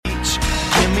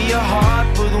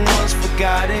heart for the ones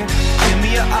forgotten. Give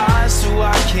me your eyes so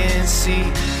I can see.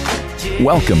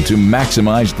 Welcome to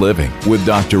Maximized Living with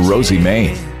Dr. Rosie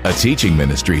Main, a teaching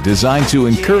ministry designed to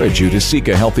encourage you to seek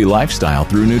a healthy lifestyle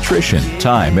through nutrition,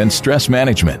 time, and stress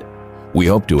management. We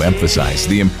hope to emphasize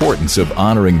the importance of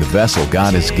honoring the vessel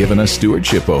God has given us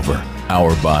stewardship over,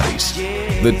 our bodies,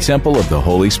 the temple of the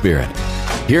Holy Spirit.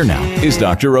 Here now is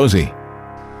Dr. Rosie.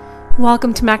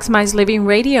 Welcome to Maximized Living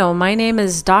Radio. My name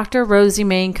is Dr. Rosie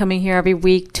Main, coming here every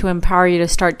week to empower you to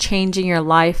start changing your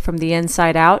life from the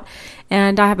inside out.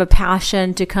 And I have a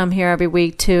passion to come here every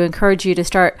week to encourage you to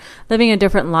start living a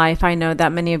different life. I know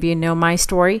that many of you know my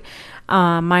story.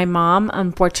 My mom,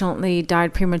 unfortunately,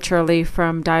 died prematurely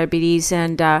from diabetes,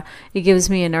 and it gives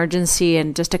me an urgency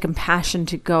and just a compassion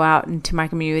to go out into my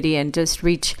community and just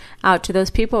reach out to those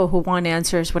people who want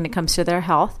answers when it comes to their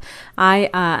health. I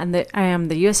am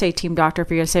the USA team doctor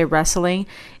for USA Wrestling,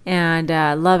 and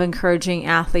love encouraging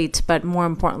athletes, but more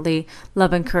importantly,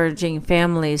 love encouraging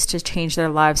families to change their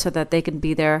lives so that they can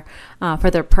be there for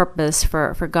their purpose,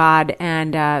 for God.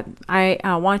 And I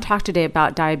want to talk today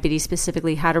about diabetes,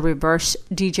 specifically how to reverse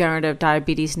degenerative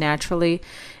diabetes naturally.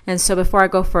 And so before I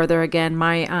go further, again,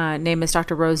 my name is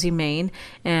Dr. Rosie Main,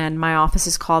 and my office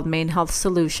is called Main Health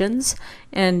Solutions.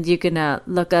 And you can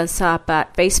look us up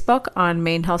at Facebook on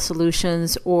Main Health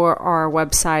Solutions, or our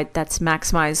website, that's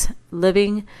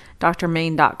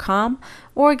maximizedlivingdrmain.com,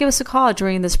 or give us a call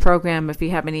during this program if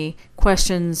you have any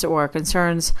questions or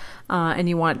concerns and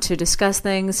you want to discuss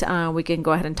things. We can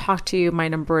go ahead and talk to you. My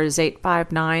number is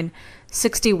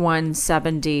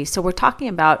 859-6170. So we're talking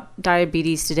about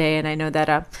diabetes today, and I know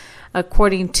that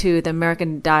according to the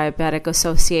American Diabetic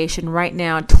Association, right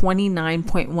now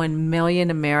 29.1 million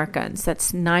Americans,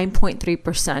 that's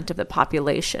 9.3% of the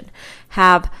population,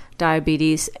 have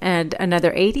diabetes, and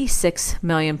another 86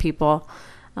 million people,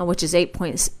 which is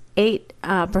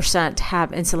 8.8%,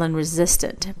 have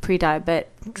insulin-resistant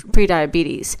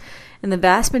prediabetes. And the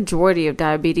vast majority of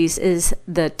diabetes is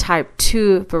the type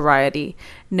 2 variety,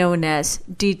 known as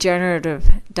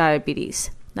degenerative diabetes.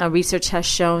 Now, research has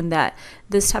shown that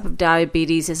this type of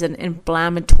diabetes is an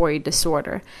inflammatory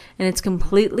disorder, and it's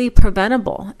completely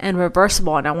preventable and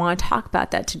reversible. And I want to talk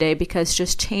about that today, because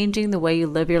just changing the way you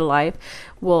live your life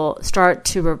will start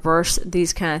to reverse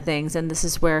these kind of things. And this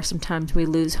is where sometimes we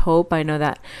lose hope. I know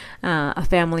that a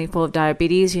family full of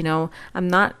diabetes, I'm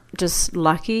not just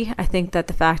lucky. I think that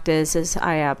the fact is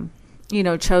I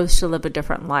chose to live a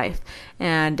different life.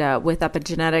 And with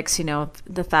epigenetics,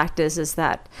 the fact is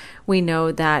that we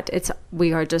know that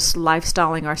we are just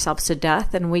lifestyling ourselves to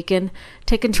death, and we can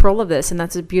take control of this. And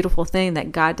that's a beautiful thing,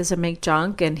 that God doesn't make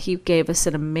junk, and He gave us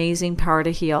an amazing power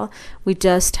to heal. We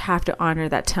just have to honor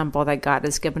that temple that God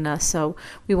has given us. So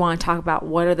we want to talk about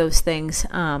what are those things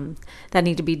that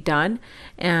need to be done.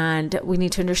 And we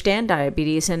need to understand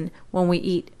diabetes. And when we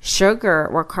eat sugar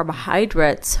or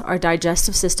carbohydrates, our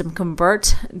digestive system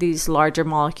converts these larger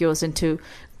molecules into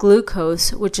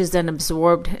glucose, which is then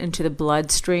absorbed into the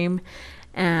bloodstream,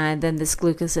 and then this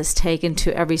glucose is taken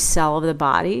to every cell of the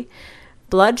body.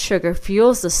 Blood sugar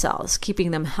fuels the cells, keeping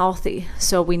them healthy,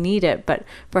 so we need it. But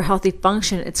for healthy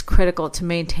function, it's critical to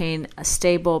maintain a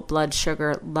stable blood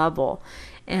sugar level.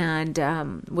 And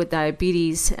with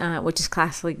diabetes, which is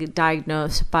classically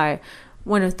diagnosed by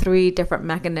one of three different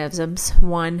mechanisms.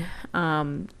 One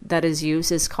that is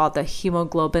used is called the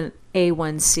hemoglobin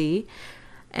A1C.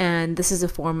 And this is a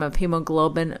form of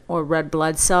hemoglobin or red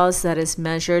blood cells that is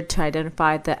measured to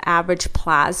identify the average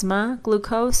plasma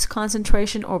glucose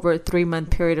concentration over a 3-month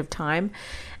period of time.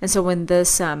 And so when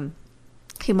this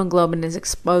hemoglobin is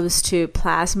exposed to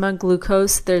plasma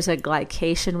glucose, there's a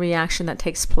glycation reaction that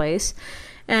takes place.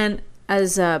 And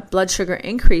as blood sugar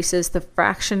increases, the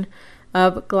fraction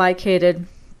of glycated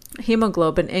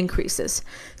hemoglobin increases.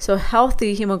 So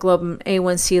healthy hemoglobin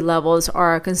A1C levels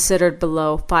are considered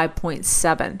below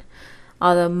 5.7,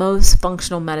 although most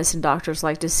functional medicine doctors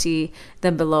like to see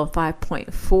them below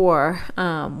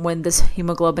 5.4. When this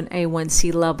hemoglobin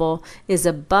A1C level is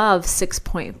above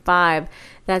 6.5,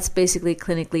 that's basically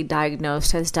clinically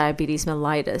diagnosed as diabetes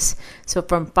mellitus. So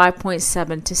from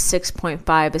 5.7 to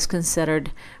 6.5 is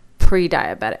considered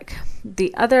pre-diabetic.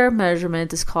 The other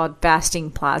measurement is called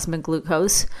fasting plasma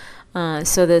glucose.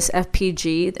 So this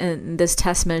FPG, and this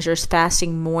test measures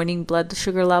fasting morning blood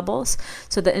sugar levels.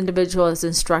 So the individual is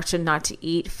instructed not to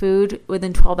eat food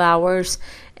within 12 hours,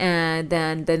 and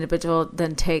then the individual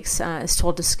then is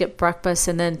told to skip breakfast,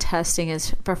 and then testing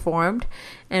is performed.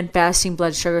 And fasting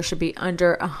blood sugar should be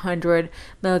under 100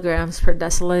 milligrams per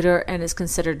deciliter and is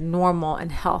considered normal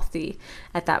and healthy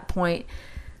at that point.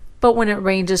 But when it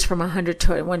ranges from 100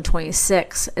 to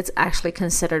 126, it's actually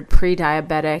considered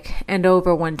pre-diabetic, and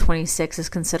over 126 is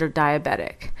considered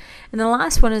diabetic. And the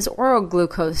last one is oral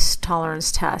glucose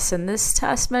tolerance test, and this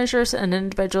test measures an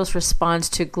individual's response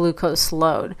to glucose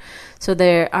load. So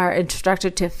they are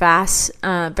instructed to fast,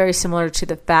 very similar to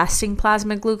the fasting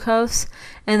plasma glucose,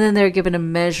 and then they're given a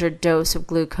measured dose of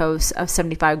glucose of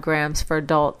 75 grams for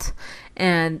adults,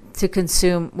 and to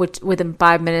consume within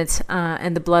 5 minutes,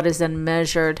 and the blood is then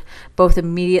measured both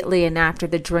immediately and after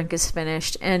the drink is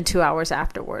finished, and 2 hours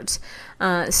afterwards.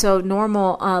 So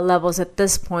normal levels at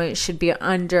this point should be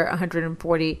under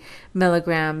 140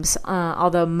 milligrams,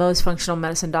 although most functional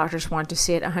medicine doctors want to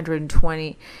see it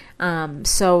 120.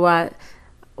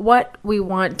 What we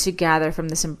want to gather from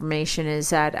this information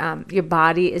is that your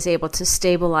body is able to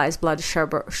stabilize blood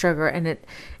sugar,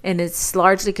 and it's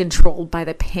largely controlled by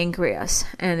the pancreas,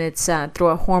 and it's through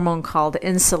a hormone called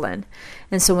insulin.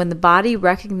 And so when the body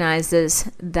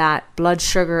recognizes that blood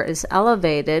sugar is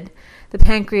elevated, the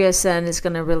pancreas then is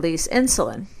going to release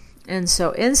insulin. And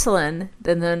so insulin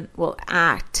then will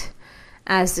act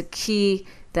as the key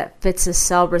that fits the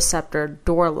cell receptor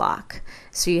door lock.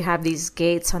 So you have these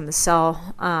gates on the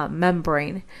cell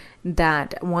membrane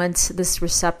that once this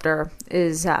receptor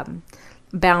is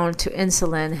bound to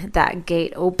insulin, that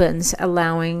gate opens,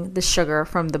 allowing the sugar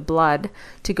from the blood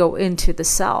to go into the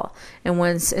cell. And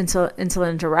once insulin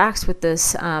interacts with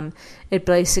this, it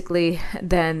basically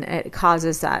then it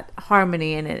causes that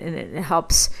harmony, and it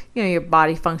helps your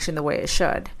body function the way it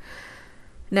should.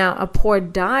 Now, a poor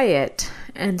diet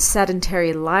and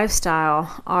sedentary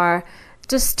lifestyle are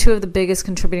just two of the biggest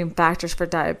contributing factors for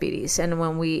diabetes. And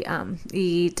when we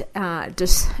eat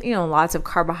lots of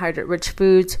carbohydrate-rich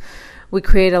foods, we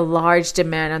create a large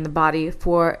demand on the body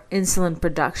for insulin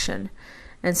production.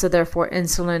 And so therefore,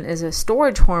 insulin is a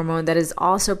storage hormone that is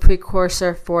also a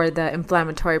precursor for the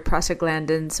inflammatory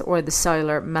prostaglandins, or the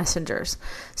cellular messengers.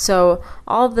 So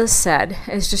all this said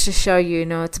is just to show you,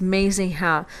 it's amazing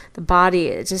how the body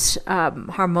just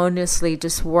harmoniously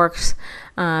just works,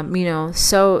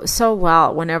 so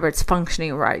well whenever it's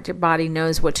functioning right. Your body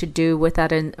knows what to do with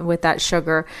that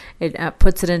sugar. It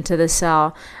puts it into the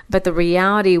cell. But the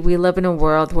reality, we live in a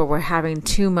world where we're having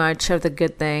too much of the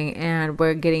good thing, and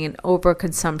we're getting an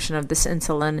overconsumption of this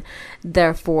insulin,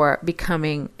 therefore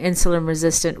becoming insulin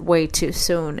resistant way too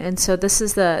soon. And so this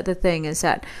is the thing, is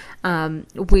that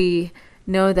we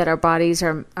know that our bodies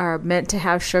are meant to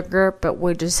have sugar, but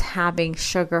we're just having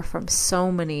sugar from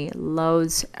so many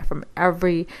loads from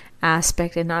every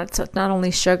aspect, and not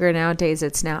only sugar nowadays,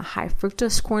 it's now high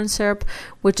fructose corn syrup,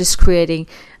 which is creating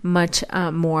much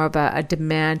more of a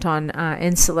demand on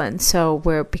insulin. So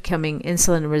we're becoming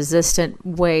insulin resistant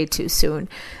way too soon.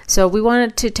 So we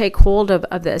wanted to take hold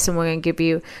of this, and we're going to give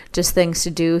you just things to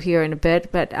do here in a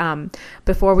bit. But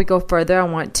before we go further, I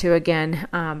want to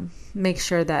again make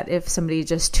sure that if somebody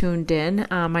just tuned in,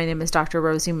 my name is Dr.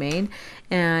 Rosie Main,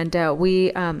 and I'm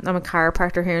a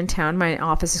chiropractor here in town. My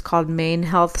office is called Main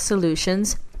Health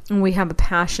Solutions, and we have a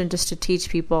passion just to teach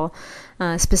people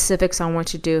specifics on what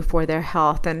to do for their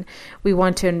health. And we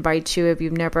want to invite you, if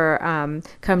you've never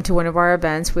come to one of our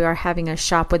events, we are having a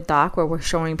Shop with Doc, where we're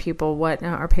showing people what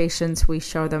our patients, we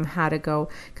show them how to go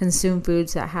consume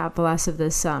foods that have less of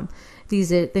this these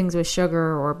things with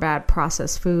sugar or bad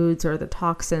processed foods or the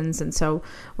toxins. And so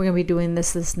we're going to be doing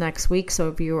this next week. So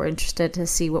if you are interested to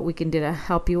see what we can do to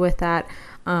help you with that,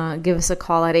 give us a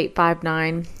call at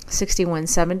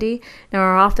 859-6170. Now,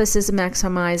 our office is a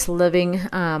Maximized Living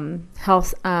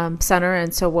Health Center,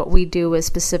 and so what we do is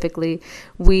specifically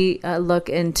we look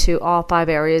into all 5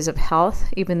 areas of health,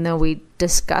 even though we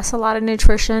discuss a lot of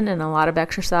nutrition and a lot of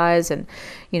exercise and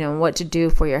what to do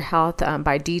for your health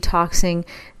by detoxing.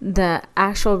 The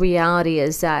actual reality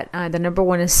is that the number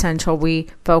one essential we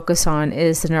focus on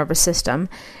is the nervous system.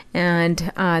 And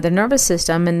the nervous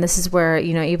system, and this is where,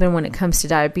 even when it comes to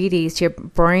diabetes, your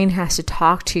brain has to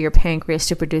talk to your pancreas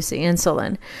to produce the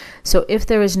insulin. So if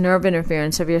there is nerve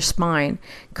interference of your spine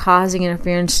causing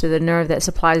interference to the nerve that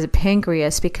supplies the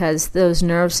pancreas, because those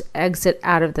nerves exit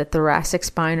out of the thoracic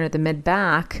spine or the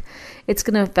mid-back, it's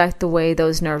going to affect the way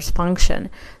those nerves function.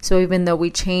 So even though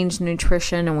we change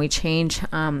nutrition and we change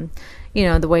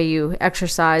the way you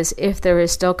exercise, if there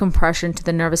is still compression to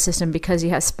the nervous system because you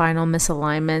have spinal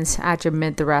misalignments at your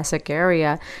mid-thoracic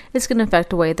area, it's going to affect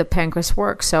the way the pancreas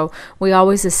works. So we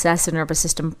always assess the nervous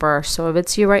system first. So if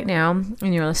it's you right now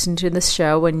and you're listening to this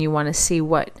show and you want to see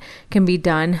what can be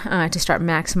done to start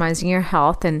maximizing your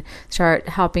health and start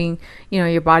helping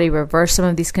your body reverse some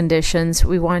of these conditions,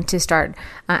 we want to start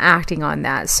acting on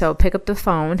that. So pick up the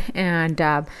phone and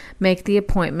make the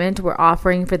appointment. We're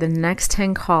offering for the next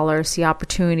 10 callers the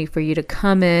opportunity for you to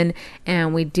come in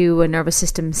and we do a nervous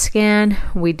system scan.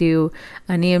 We do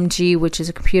an EMG, which is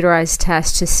a computerized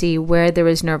test to see where there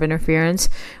is nerve interference.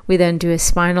 We then do a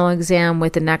spinal exam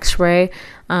with an x-ray,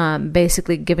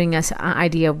 basically giving us an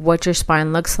idea of what your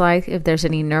spine looks like, if there's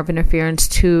any nerve interference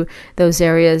to those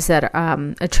areas that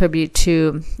attribute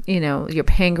to, your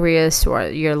pancreas or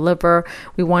your liver.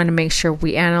 We want to make sure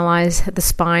we analyze the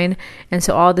spine. And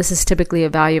so all this is typically a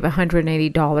value of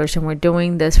 $180. And we're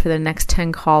doing this for the next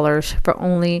 10 callers for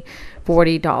only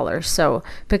 $40. So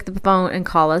pick up the phone and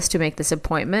call us to make this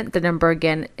appointment. The number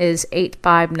again is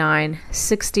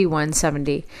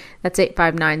 859-6170. That's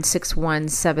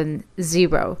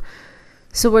 859-6170.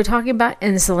 So we're talking about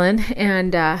insulin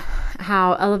and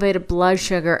how elevated blood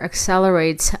sugar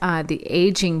accelerates the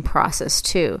aging process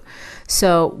too.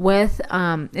 So with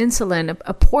insulin,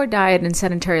 a poor diet and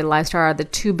sedentary lifestyle are the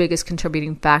two biggest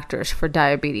contributing factors for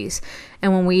diabetes.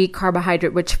 And when we eat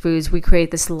carbohydrate-rich foods, we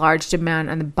create this large demand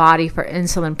on the body for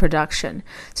insulin production.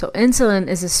 So insulin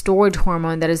is a storage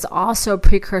hormone that is also a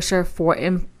precursor for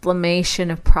inflammation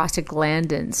of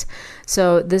prostaglandins.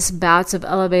 So this bouts of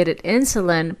elevated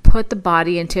insulin put the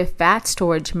body into fat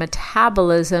storage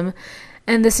metabolism,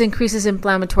 and this increases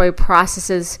inflammatory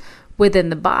processes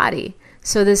within the body.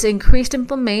 So this increased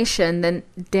inflammation then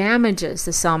damages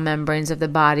the cell membranes of the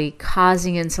body,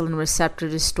 causing insulin receptor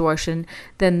distortion,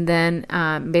 then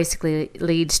basically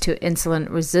leads to insulin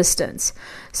resistance.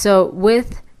 So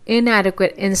with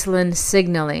inadequate insulin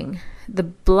signaling, the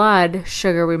blood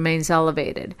sugar remains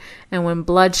elevated. And when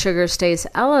blood sugar stays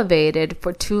elevated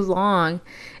for too long,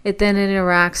 it then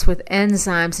interacts with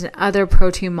enzymes and other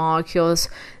protein molecules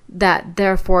that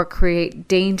therefore create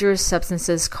dangerous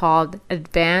substances called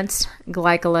advanced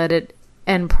glycolytic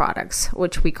end products,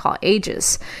 which we call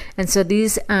AGEs. And so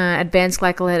these advanced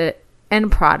glycolytic end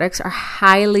products are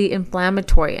highly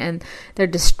inflammatory and they're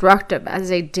destructive as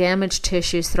they damage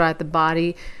tissues throughout the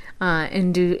body,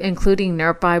 including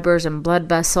nerve fibers and blood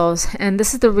vessels. And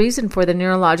this is the reason for the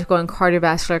neurological and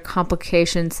cardiovascular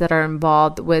complications that are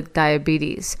involved with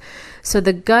diabetes. So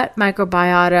the gut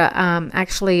microbiota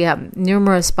actually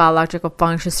numerous biological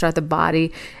functions throughout the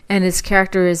body, and its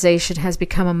characterization has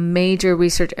become a major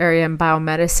research area in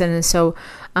biomedicine. And so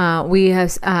we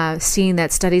have seen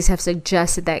that studies have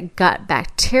suggested that gut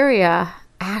bacteria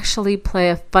actually play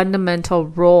a fundamental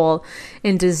role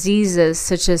in diseases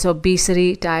such as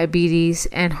obesity, diabetes,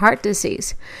 and heart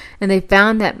disease. And they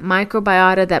found that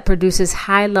microbiota that produces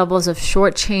high levels of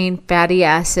short-chain fatty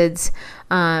acids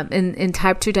in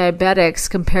type 2 diabetics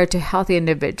compared to healthy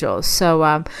individuals.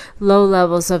 So low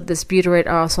levels of this butyrate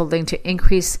are also linked to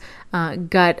increased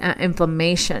gut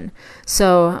inflammation.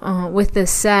 So with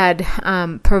this said,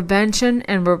 prevention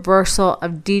and reversal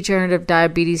of degenerative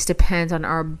diabetes depends on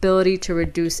our ability to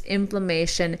reduce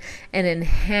inflammation and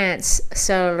enhance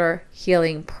cellular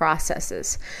healing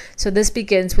processes. So this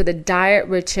begins with a diet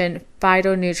rich in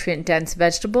phytonutrient-dense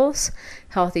vegetables,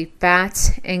 healthy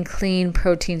fats, and clean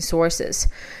protein sources.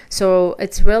 So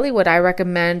it's really what I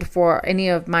recommend for any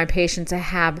of my patients that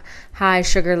have high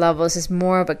sugar levels is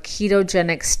more of a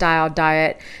ketogenic style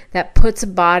diet that puts the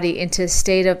body into a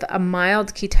state of a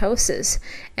mild ketosis.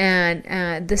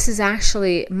 And this is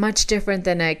actually much different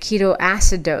than a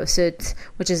ketoacidosis,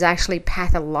 which is actually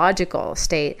pathological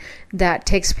state that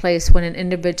takes place when an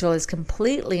individual is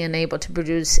completely unable to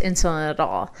produce insulin at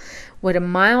all. What a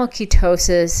mild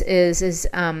ketosis is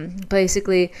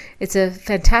basically it's a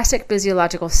fantastic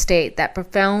physiological state that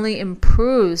profoundly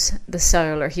improves the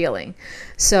cellular healing.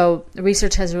 So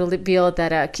research has revealed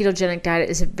that a ketogenic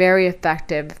diet is very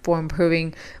effective for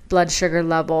improving blood sugar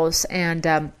levels, and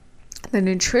the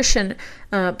nutrition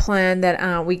plan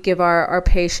that we give our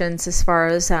patients as far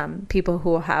as people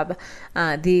who have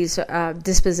these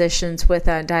dispositions with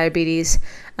diabetes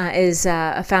is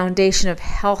a foundation of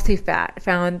healthy fat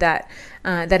found that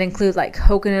include like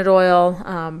coconut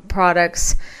oil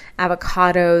products,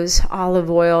 avocados,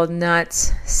 olive oil,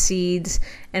 nuts, seeds,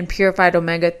 and purified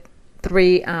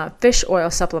omega-3 fish oil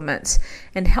supplements,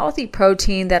 and healthy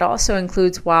protein that also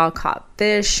includes wild-caught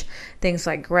fish, things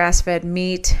like grass-fed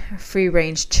meat,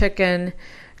 free-range chicken,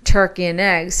 turkey, and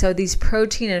eggs. So these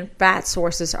protein and fat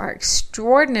sources are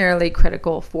extraordinarily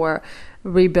critical for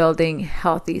rebuilding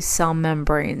healthy cell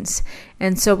membranes.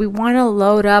 And so we want to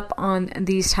load up on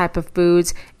these type of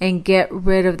foods and get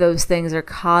rid of those things that are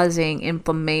causing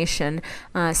inflammation,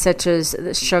 such as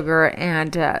the sugar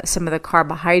and some of the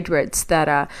carbohydrates that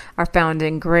are found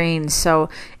in grains. So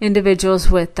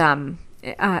individuals with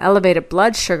elevated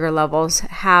blood sugar levels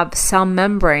have cell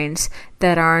membranes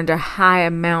that are under high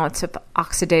amounts of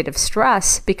oxidative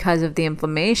stress because of the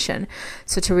inflammation.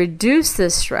 So to reduce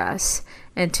this stress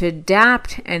And to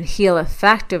adapt and heal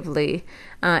effectively,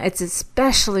 it's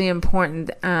especially important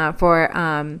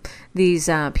for these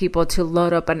people to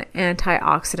load up on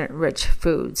antioxidant-rich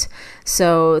foods.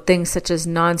 So things such as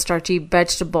non-starchy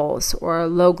vegetables or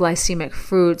low glycemic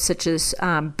fruits such as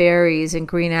berries and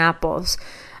green apples.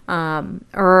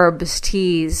 Herbs,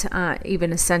 teas,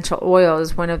 even essential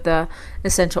oils. One of the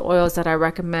essential oils that I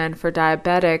recommend for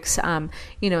diabetics,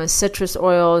 citrus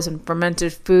oils and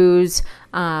fermented foods.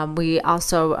 We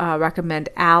also recommend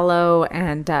aloe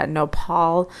and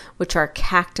nopal, which are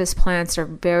cactus plants. They're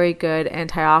very good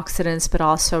antioxidants, but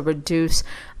also reduce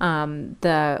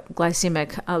the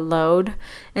glycemic load.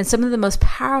 And some of the most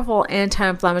powerful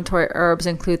anti-inflammatory herbs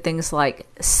include things like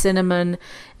cinnamon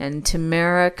and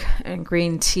turmeric and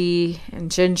green tea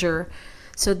and ginger.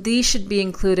 So these should be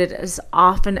included as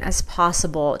often as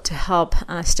possible to help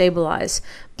stabilize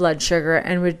blood sugar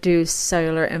and reduce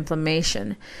cellular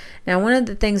inflammation. Now, one of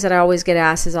the things that I always get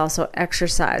asked is also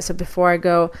exercise. So before I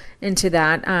go into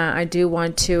that, I do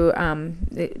want to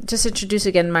just introduce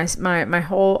again my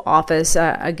whole office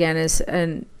again is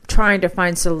trying to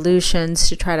find solutions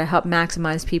to try to help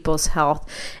maximize people's health.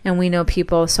 And we know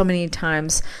people so many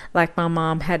times, like my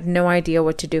mom, had no idea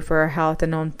what to do for her health.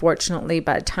 And unfortunately,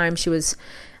 by the time she was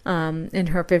in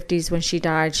her 50s when she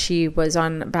died, she was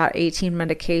on about 18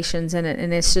 medications, and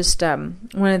it's just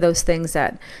one of those things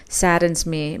that saddens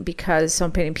me because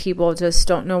so many people just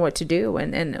don't know what to do,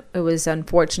 and it was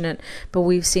unfortunate. But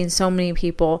we've seen so many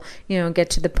people,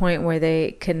 get to the point where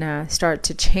they can start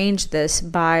to change this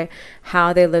by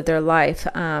how they live their life.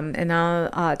 And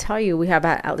I'll tell you, we have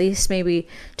at least maybe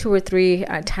 2 or 3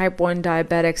 type 1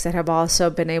 diabetics that have also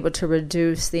been able to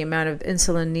reduce the amount of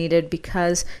insulin needed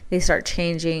because they start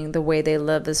changing the way they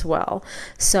live as well.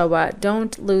 So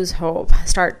don't lose hope.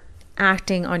 Start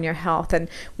acting on your health. And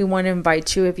we want to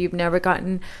invite you, if you've never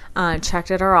gotten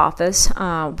checked at our office,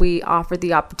 we offer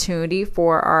the opportunity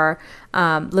for our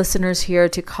listeners here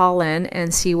to call in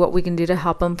and see what we can do to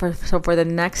help them. So for the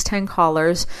next 10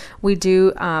 callers, we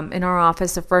do in our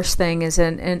office, the first thing is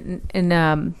an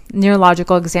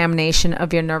neurological examination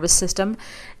of your nervous system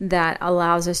that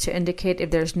allows us to indicate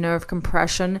if there's nerve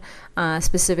compression,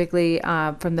 specifically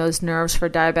from those nerves for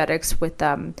diabetics with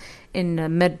in the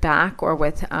mid-back or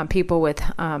with people with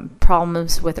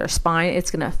problems with their spine.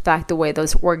 It's going to affect the way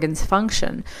those organs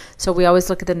function. So we always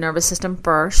look at the nervous system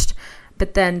first,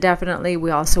 but then definitely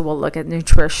we also will look at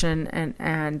nutrition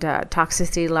and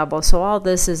toxicity level. So all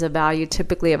this is a value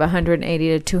typically of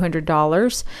 $180 to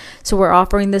 $200. So we're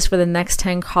offering this for the next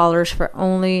 10 callers for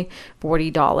only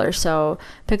 $40. So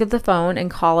pick up the phone and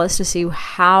call us to see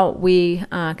how we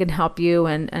can help you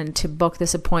and to book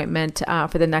this appointment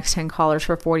for the next 10 callers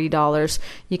for $40.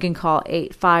 You can call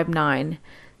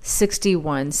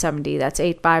 859-6170. That's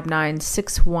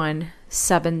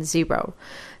 859-6170.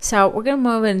 So we're going to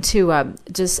move into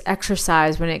just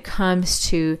exercise when it comes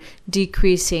to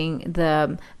decreasing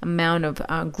the amount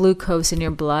of glucose in your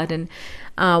blood. And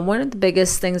one of the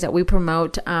biggest things that we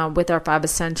promote with our 5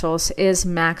 Essentials is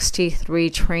Max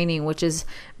T3 training, which is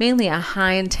mainly a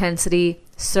high-intensity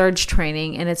surge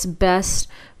training, and it's best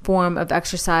form of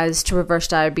exercise to reverse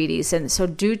diabetes. And so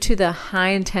due to the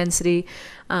high-intensity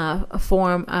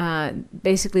form,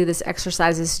 basically this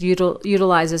exercise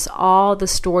utilizes all the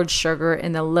stored sugar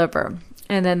in the liver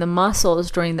and then the muscles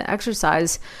during the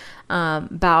exercise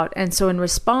bout. And so in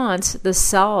response, the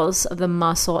cells of the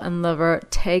muscle and liver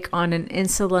take on an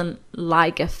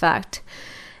insulin-like effect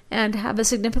and have a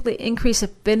significantly increased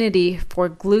affinity for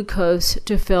glucose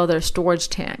to fill their storage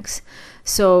tanks.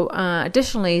 So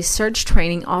additionally, surge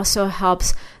training also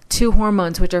helps 2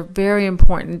 hormones, which are very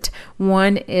important.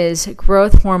 One is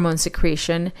growth hormone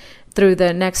secretion. Through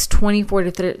the next 24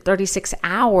 to 36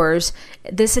 hours,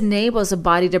 this enables the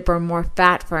body to burn more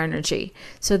fat for energy.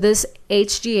 So this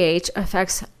HGH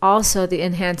affects also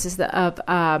enhances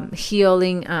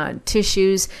healing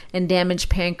tissues and damaged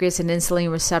pancreas and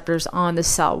insulin receptors on the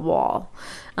cell wall.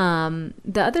 The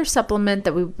other supplement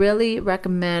that we really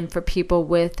recommend for people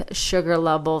with sugar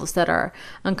levels that are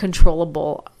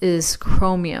uncontrollable is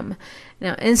chromium.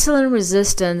 Now, insulin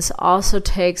resistance also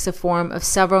takes the form of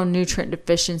several nutrient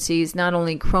deficiencies, not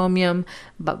only chromium,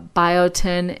 but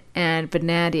biotin and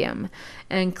vanadium.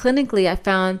 And clinically, I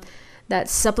found that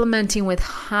supplementing with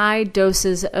high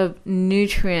doses of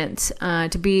nutrients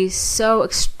to be so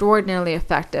extraordinarily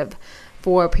effective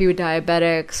for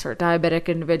pre-diabetics or diabetic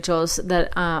individuals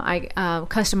that I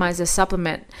customize a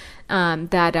supplement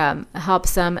that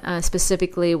helps them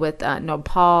specifically with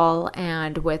nopal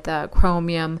and with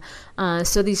chromium.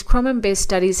 So these chromium-based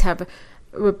studies have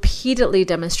repeatedly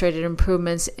demonstrated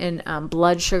improvements in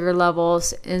blood sugar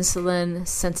levels, insulin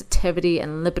sensitivity,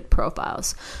 and lipid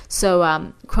profiles.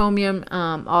 So chromium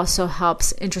also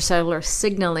helps intracellular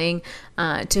signaling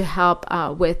to help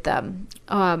with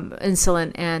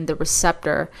insulin and the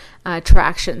receptor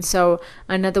traction. So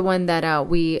another one that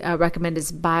we recommend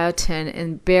is biotin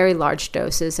in very large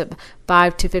doses of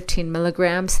 5 to 15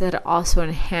 milligrams that also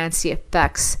enhance the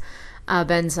effects of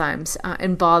enzymes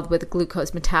involved with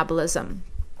glucose metabolism.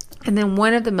 And then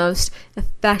one of the most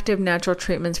effective natural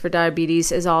treatments for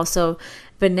diabetes is also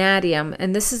vanadium,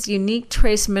 and this is a unique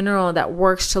trace mineral that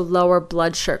works to lower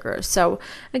blood sugar. So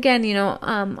again,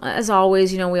 as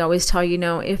always, we always tell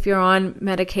if you're on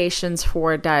medications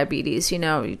for diabetes, you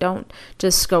don't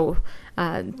just go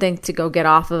think to go get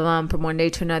off of them from one day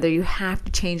to another. You have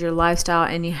to change your lifestyle,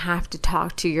 and you have to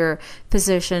talk to your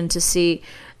physician to see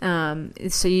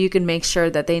so you can make sure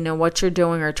that they know what you're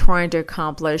doing or trying to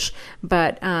accomplish.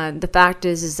 But the fact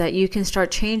is that you can start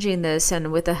changing this,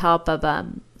 and with the help of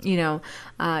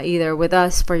either with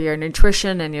us for your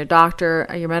nutrition and your doctor,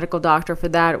 your medical doctor for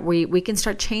that, we can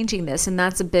start changing this. And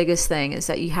that's the biggest thing, is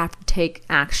that you have to take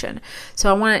action.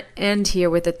 So I want to end here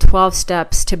with the 12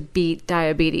 steps to beat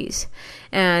diabetes.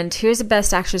 And here's the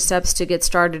best action steps to get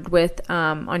started with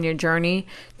on your journey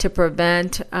to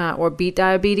prevent or beat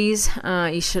diabetes.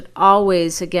 You should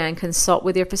always, again, consult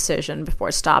with your physician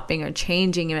before stopping or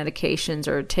changing your medications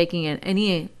or taking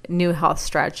any new health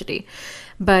strategy.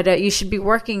 But you should be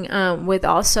working with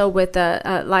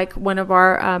like one of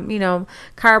our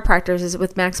chiropractors is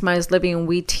with Maximized Living, and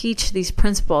we teach these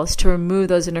principles to remove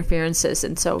those interferences.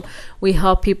 And so we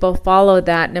help people follow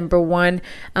that. Number one,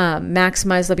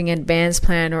 Maximized Living Advanced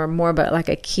Plan, or more about like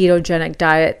a ketogenic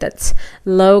diet that's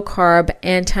low carb,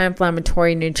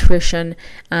 anti-inflammatory nutrition.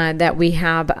 That we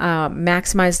have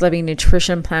Maximized Living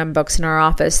Nutrition Plan books in our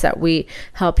office that we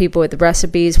help people with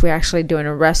recipes. We're actually doing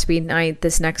a recipe night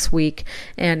this next week,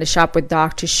 and a Shop with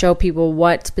Doc to show people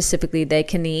what specifically they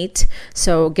can eat.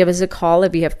 So give us a call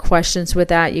if you have questions with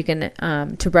that. You can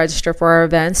to register for our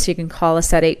events, you can call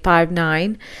us at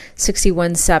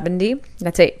 859-6170.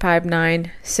 That's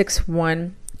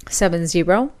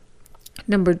 859-6170.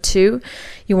 Number two,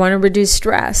 you want to reduce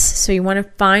stress. So you want to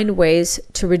find ways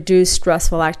to reduce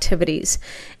stressful activities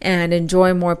and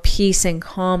enjoy more peace and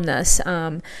calmness.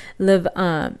 Live,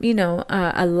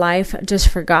 a life just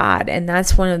for God. And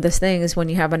that's one of the things when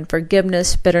you have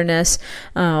unforgiveness, bitterness.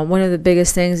 One of the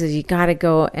biggest things is you got to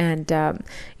go and,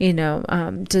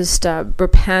 just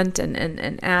repent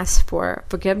and ask for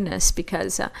forgiveness,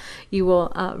 because you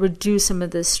will reduce some of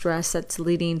the stress that's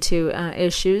leading to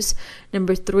issues.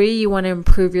 Number three, you want to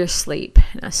improve your sleep.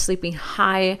 Sleeping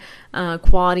high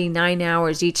quality 9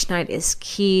 hours each night is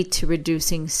key to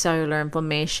reducing cellular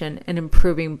inflammation and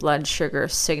improving blood sugar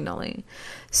signaling.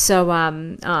 So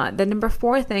the number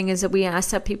four thing is that we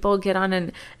ask that people get on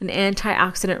an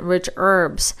antioxidant-rich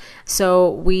herbs.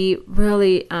 So we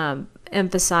really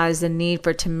emphasize the need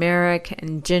for turmeric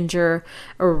and ginger,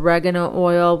 oregano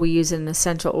oil. We use an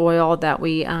essential oil that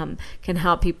we can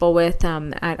help people with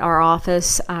at our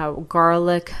office.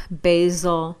 Garlic,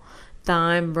 basil,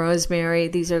 thyme, rosemary.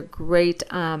 These are great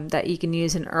that you can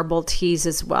use in herbal teas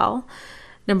as well.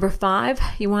 Number five,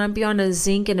 you want to be on a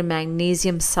zinc and a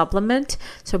magnesium supplement.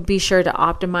 So be sure to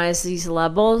optimize these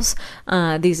levels.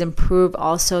 These improve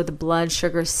also the blood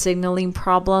sugar signaling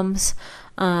problems.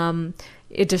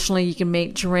 Additionally, you can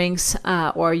make drinks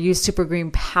or use super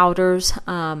green powders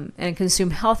and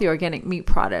consume healthy organic meat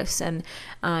products. And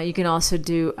you can also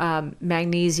do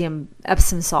magnesium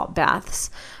Epsom salt baths.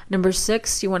 Number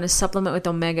six, you want to supplement with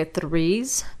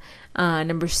omega-3s.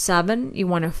 Number seven, you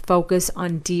want to focus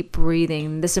on deep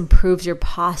breathing. This improves your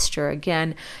posture.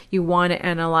 Again, you want to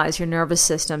analyze your nervous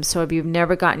system. So if you've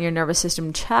never gotten your nervous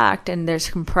system checked and there's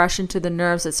compression to the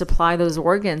nerves that supply those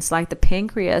organs, like the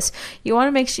pancreas, you want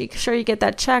to make sure you get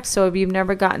that checked. So if you've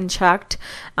never gotten checked,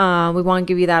 we want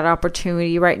to give you that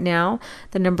opportunity right now.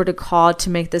 The number to call to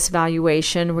make this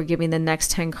evaluation, we're giving the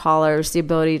next 10 callers the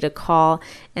ability to call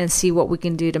and see what we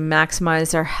can do to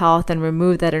maximize their health and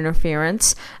remove that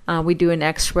interference. We do an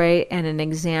x-ray and an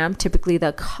exam. Typically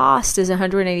the cost is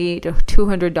 $188 to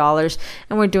 $200,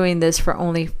 and we're doing this for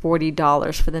only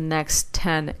 $40 for the next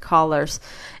 10 callers.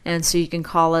 And so you can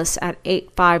call us at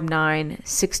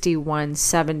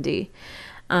 859-6170.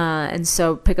 And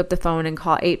so pick up the phone and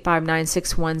call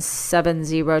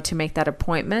 859-6170 to make that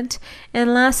appointment.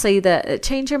 And lastly,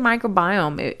 change your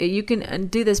microbiome. You can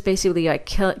do this basically like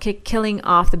killing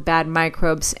off the bad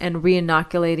microbes and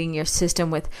re-inoculating your system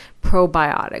with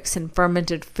probiotics and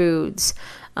fermented foods.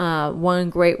 One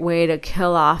great way to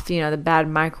kill off, the bad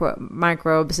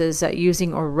microbes is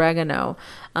using oregano.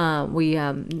 We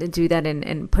do that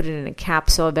and put it in a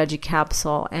capsule, a veggie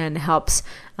capsule, and helps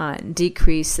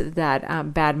decrease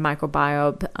that bad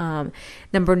microbiome.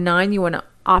 Number 9, you want to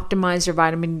optimize your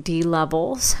vitamin D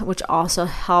levels, which also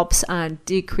helps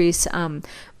decrease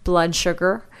blood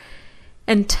sugar.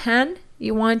 And 10,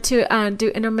 you want to do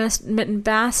intermittent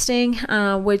fasting,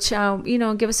 which,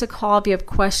 give us a call if you have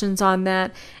questions on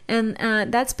that. And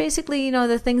that's basically,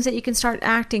 the things that you can start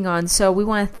acting on. So we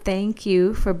want to thank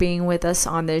you for being with us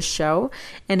on this show.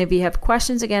 And if you have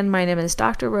questions, again, my name is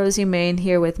Dr. Rosie Main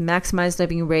here with Maximize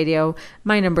Living Radio.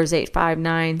 My number is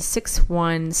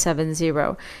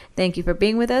 859-6170. Thank you for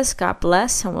being with us. God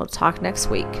bless, and we'll talk next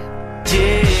week.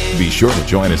 Be sure to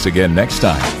join us again next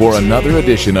time for another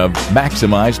edition of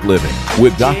Maximized Living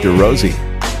with Dr. Rosie.